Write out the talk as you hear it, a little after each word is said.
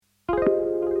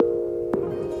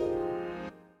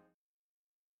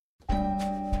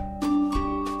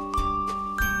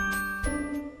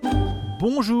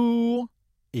Bonjour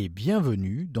et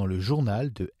bienvenue dans le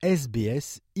journal de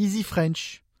SBS Easy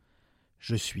French.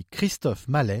 Je suis Christophe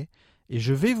Mallet et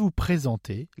je vais vous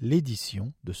présenter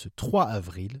l'édition de ce 3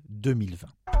 avril 2020.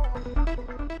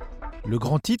 Le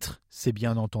grand titre, c'est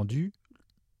bien entendu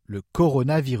le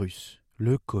coronavirus,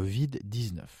 le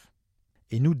Covid-19.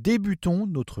 Et nous débutons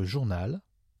notre journal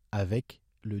avec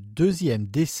le deuxième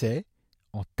décès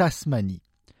en Tasmanie.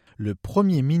 Le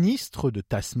Premier ministre de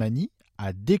Tasmanie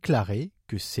a déclaré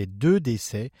que ces 2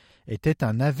 décès étaient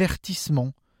un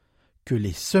avertissement, que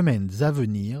les semaines à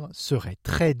venir seraient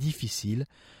très difficiles,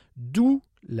 d'où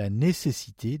la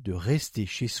nécessité de rester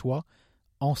chez soi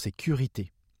en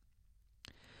sécurité.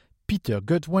 Peter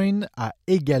Gutwein a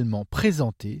également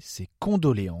présenté ses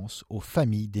condoléances aux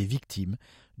familles des victimes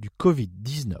du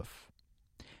Covid-19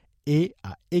 et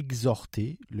a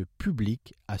exhorté le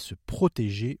public à se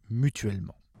protéger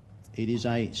mutuellement. It is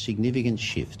a significant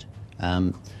shift.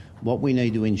 What we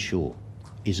need to ensure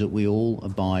is that we all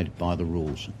abide by the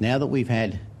rules. Now that we've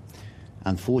had,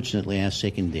 unfortunately, our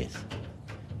second death,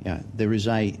 there is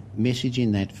a message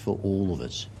in that for all of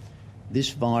us.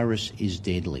 This virus is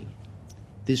deadly.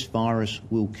 This virus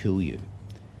will kill you.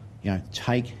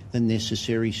 Take the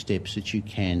necessary steps that you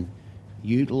can.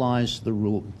 Utilise the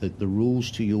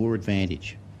rules to your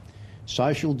advantage.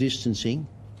 Social distancing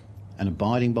and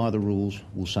abiding by the rules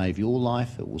will save your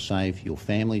life, it will save your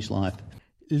family's life.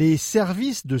 Les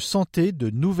services de santé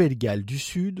de Nouvelle-Galles du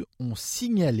Sud ont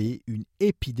signalé une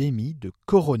épidémie de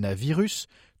coronavirus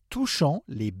touchant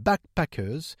les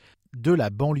backpackers de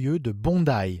la banlieue de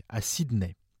Bondi à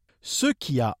Sydney, ce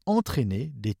qui a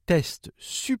entraîné des tests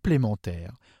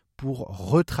supplémentaires pour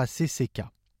retracer ces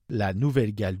cas. La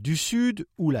Nouvelle-Galles du Sud,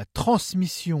 où la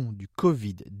transmission du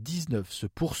Covid-19 se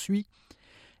poursuit,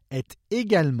 est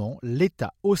également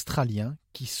l'État australien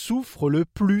qui souffre le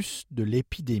plus de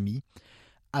l'épidémie,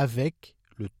 avec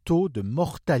le taux de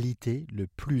mortalité le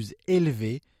plus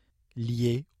élevé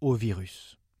lié au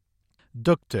virus.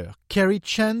 Dr. Kerry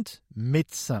Chant,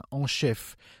 médecin en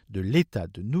chef de l'État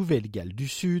de Nouvelle-Galles du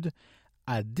Sud,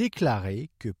 a déclaré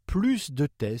que plus de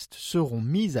tests seront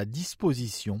mis à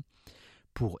disposition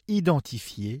pour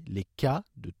identifier les cas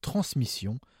de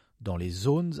transmission dans les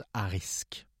zones à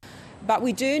risque. But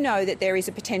we do know that there is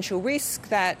a potential risk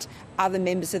that other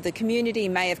members of the community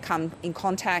may have come in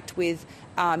contact with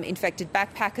infected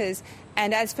backpackers.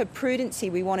 And as for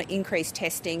prudency, we want to increase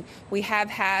testing. We have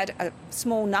had a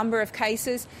small number of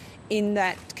cases in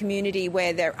that community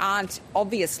where there aren't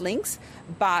obvious links,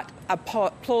 but a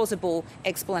plausible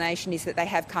explanation is that they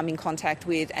have come in contact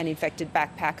with an infected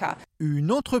backpacker.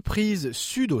 Une entreprise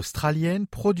sud-australienne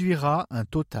produira un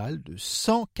total de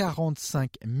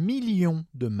 145 millions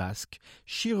de masques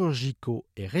chirurgicaux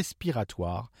et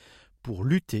respiratoires pour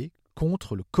lutter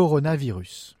contre le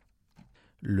coronavirus.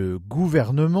 Le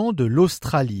gouvernement de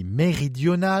l'Australie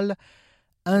méridionale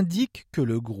indique que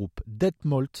le groupe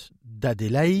Detmold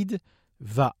d'Adélaïde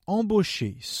va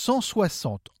embaucher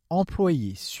 160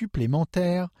 employés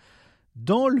supplémentaires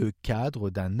dans le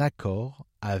cadre d'un accord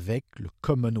avec le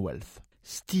Commonwealth.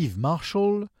 Steve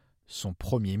Marshall, son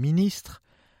premier ministre,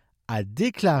 a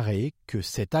déclaré que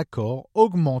cet accord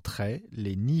augmenterait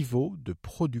les niveaux de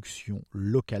production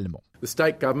localement. The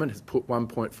state government has put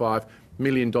 $1.5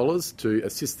 million to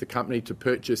assist the company to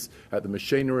purchase the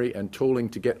machinery and tooling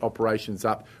to get operations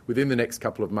up within the next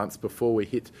couple of months before we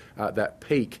hit that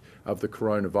peak of the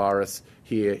coronavirus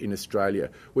here in Australia.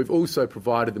 We've also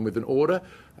provided them with an order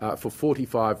for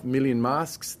 45 million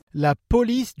masks. La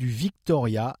police du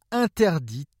Victoria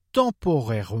interdit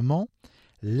temporairement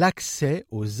l'accès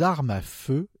aux armes à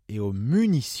feu et aux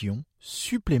munitions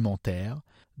supplémentaires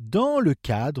dans le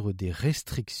cadre des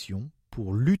restrictions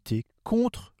pour lutter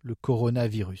contre le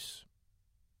coronavirus.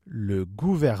 Le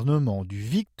gouvernement du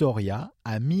Victoria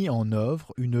a mis en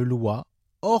œuvre une loi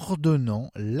ordonnant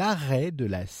l'arrêt de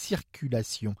la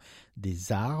circulation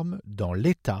des armes dans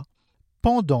l'État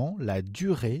pendant la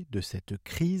durée de cette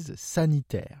crise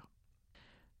sanitaire.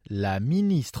 La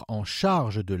ministre en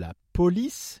charge de la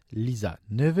police, Lisa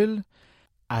Neville,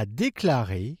 a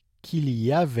déclaré qu'il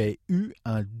y avait eu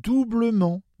un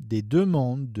doublement des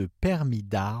demandes de permis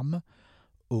d'armes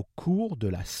au cours de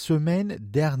la semaine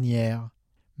dernière.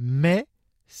 Mais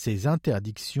ces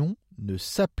interdictions ne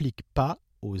s'appliquent pas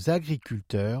aux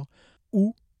agriculteurs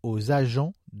ou aux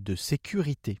agents de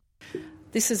sécurité.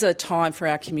 This is a time for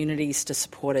our communities to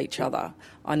support each other.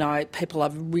 I know people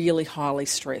are really highly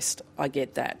stressed. I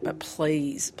get that. But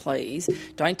please, please,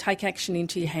 don't take action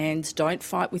into your hands. Don't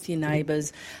fight with your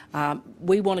neighbours.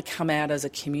 We want to come out as a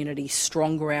community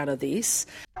stronger out of this.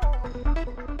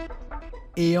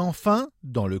 Et enfin,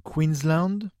 dans le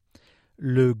Queensland,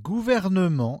 le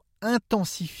gouvernement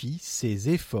intensifie ses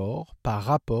efforts par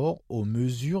rapport aux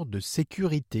mesures de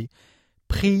sécurité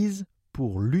prises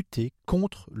pour lutter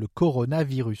contre le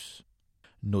coronavirus,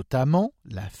 notamment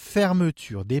la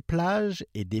fermeture des plages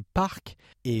et des parcs,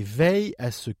 et veille à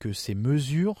ce que ces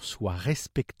mesures soient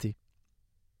respectées.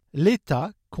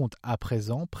 L'État compte à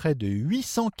présent près de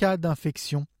 800 cas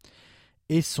d'infection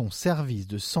et son service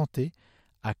de santé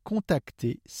a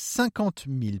contacté 50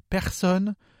 000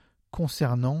 personnes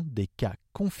concernant des cas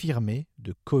confirmés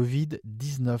de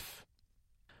Covid-19.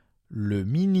 Le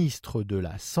ministre de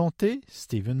la Santé,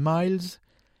 Stephen Miles,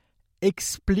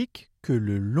 explique que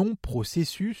le long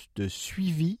processus de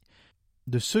suivi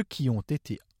de ceux qui ont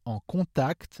été en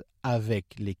contact avec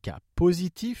les cas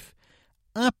positifs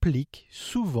implique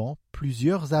souvent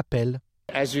plusieurs appels.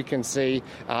 As you can see,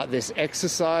 this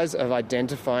exercise of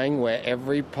identifying where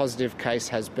every positive case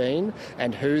has been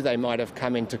and who they might have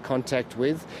come into contact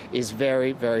with is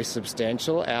very, very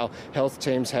substantial. Our health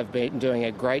teams have been doing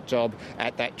a great job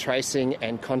at that tracing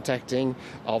and contacting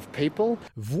of people.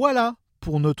 Voilà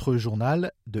pour notre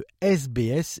journal de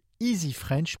SBS Easy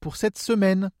French pour cette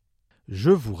semaine.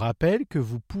 Je vous rappelle que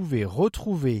vous pouvez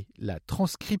retrouver la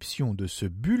transcription de ce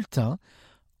bulletin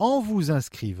en vous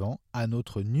inscrivant à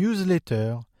notre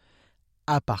newsletter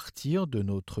à partir de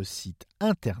notre site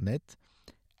internet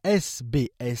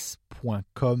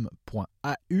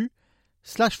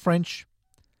sbs.com.au/French.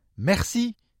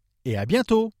 Merci et à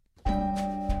bientôt.